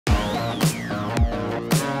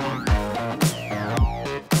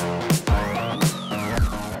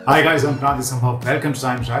Hi guys, I'm क्रांति संभव। Welcome to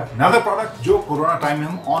time track. Another product जो कोरोना टाइम में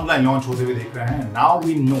हम ऑनलाइन लॉन्च होते हुए देख रहे हैं। Now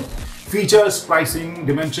we know features, pricing,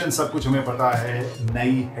 dimension सब कुछ हमें पता है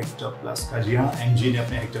नई हेक्टर प्लस का। जी हाँ, एमजी ने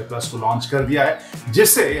अपने हेक्टर प्लस को लॉन्च कर दिया है,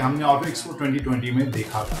 जिससे हमने ऑटो एक्सपो 2020 में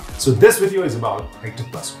देखा था। So this video is about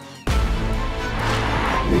Hector plus.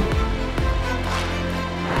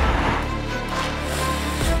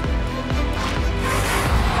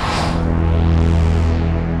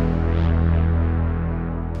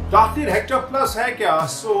 तो आखिर हेक्टर प्लस है क्या?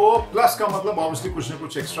 प्लस का मतलब ऑब्वियसली कुछ ना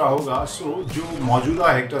कुछ एक्स्ट्रा होगा। जो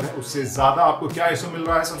मौजूदा हेक्टर है उससे ज्यादा आपको क्या इसमें मिल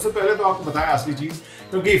रहा है? सबसे पहले तो आपको बताया असली चीज,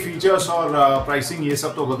 क्योंकि फीचर्स और प्राइसिंग ये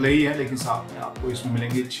सब तो बदले ही है, लेकिन साथ में आपको इसमें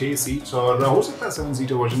मिलेंगे 6 सीट्स और हो सकता है 7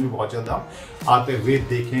 सीटर वर्जन भी बहुत जल्द हम आते हुए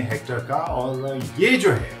देखें हेक्टर का। और ये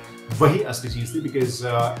जो है वही असली चीज थी, बिकॉज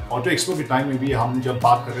ऑटो एक्सपो के टाइम में भी हम जब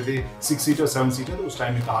बात कर रहे थे 6 सीटर 7 सीटर, तो उस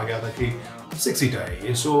टाइम में कहा गया था कि 6 सीटर है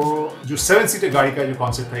ये। जो 7 सीटर गाड़ी का जो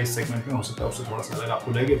कॉन्सेप्ट है इस सेगमेंट में, हो सकता है उससे थोड़ा सा अलग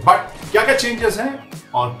आपको लगे। बट क्या क्या चेंजेस हैं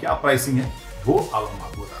और क्या प्राइसिंग है वो अब हम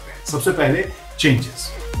आपको बताते हैं। सबसे पहले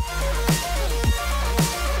चेंजेस।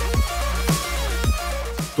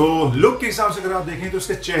 तो लुक के हिसाब से अगर आप देखें तो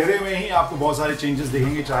इसके चेहरे में ही आपको बहुत सारे चेंजेस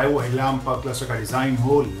दिखेंगे, चाहे वो हेडलैम्प क्लस्टर का डिजाइन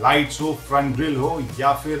हो, लाइट्स हो, फ्रंट ग्रिल हो,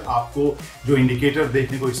 या फिर आपको जो इंडिकेटर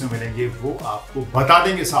देखने को इसमें मिलेंगे वो आपको बता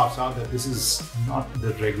देंगे साफ साफ that this is not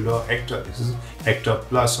the regular Hector, this is Hector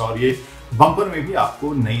plus. और ये बम्पर में भी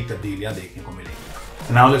आपको नई तब्दीलियां देखने को मिलेंगी।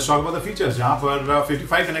 Now let's talk about the features, जहाँ पर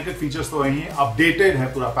 55 कनेक्टेड फीचर्स तो वही अपडेटेड है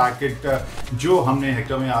पूरा पैकेट। जो हमने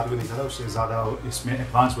हेक्टर में आते हुए देखा था उससे ज़्यादा इसमें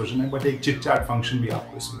एडवांस वर्जन है, बट एक चिट चैट फंक्शन भी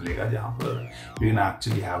आपको इसमें मिलेगा, जहाँ पर you can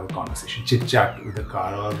actually have a conversation, chit chat with the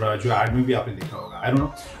car. और जो एड में भी आपने देखा होगा, आई डोंट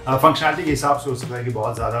नो फंक्शनैलिटी के हिसाब से हो सकता है कि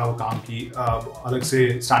बहुत ज़्यादा वो काम की अलग से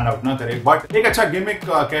स्टैंड आउट ना करे, बट एक अच्छा गिमिक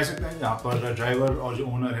कह सकते हैं, जहाँ पर ड्राइवर और जो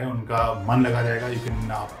ओनर है उनका मन लगा रहेगा। You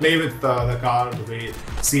can play with the car the way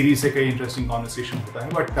series से कई इंटरेस्टिंग कॉन्वर्सेशन होता है,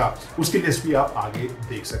 बट उसकी लिस्ट भी आप आगे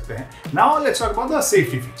देख सकते हैं। Now let's talk about the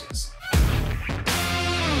safety features.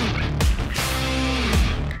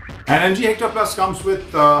 An MG Hector Plus comes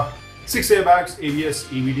with 6 airbags, ABS,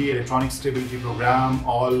 EBD, electronic stability program,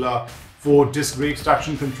 all 4 disc brakes,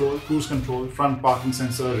 traction control, cruise control, front parking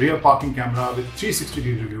sensor, rear parking camera with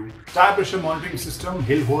 360-degree view, tire pressure monitoring system,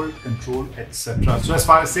 hill hold control, etc. So as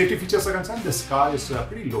far as safety features are concerned, this car is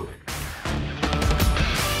pretty loaded.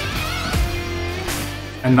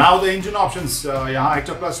 And now the engine options. यहाँ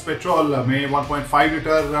Hector Plus petrol में 1.5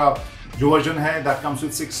 litre जो version है that comes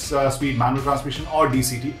with 6-speed manual transmission or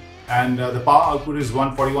DCT, and the power output is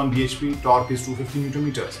 141 bhp, torque is 250 Newton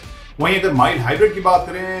meters. वहीं अगर mild hybrid की बात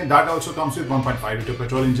करें, that also comes with 1.5 liter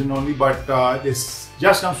petrol engine only, but this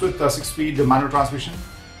just comes with 6-speed manual transmission,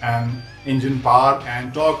 and engine power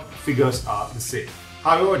and torque figures are the same.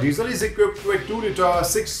 However, diesel is equipped with 2-liter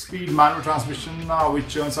 6-speed manual transmission, which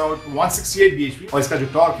churns out 168 bhp, और इसका जो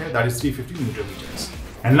torque है that is 350 Newton meters.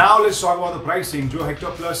 And now let's talk about the pricing. जो Hector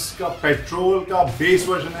Plus का petrol का base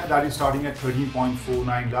version है that is starting at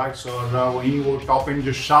 13.49 lakhs, और वहीं वो टॉप एंड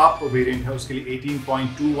जो शार्प वेरिएंट है उसके लिए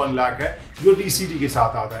 18.21 लाख है, जो DCT के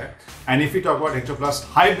साथ आता है। And if we talk about Hector Plus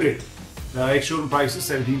hybrid, ex-showroom price is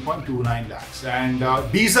 17.29 lakhs, and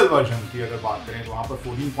diesel version की अगर बात करें तो वहाँ पर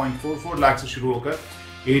 14.44 लाख से शुरू होकर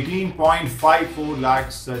 18.54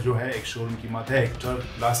 लाख्स जो है ex-showroom कीमत है हेक्टर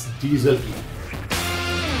प्लस डीजल की।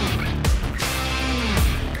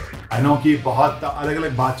 आई नो कि बहुत अलग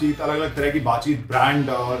अलग तरह की बातचीत ब्रांड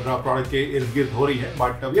और प्रोडक्ट के इर्द गिर्द हो रही है,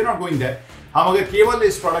 but we are not going there. हम अगर केवल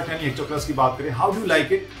इस प्रोडक्ट यानी हेक्टर प्लस की बात करें, हाउ डू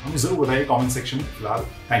लाइक इट, हमें जरूर बताइए कमेंट सेक्शन में। फिलहाल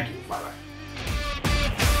थैंक यू, बाय बाय।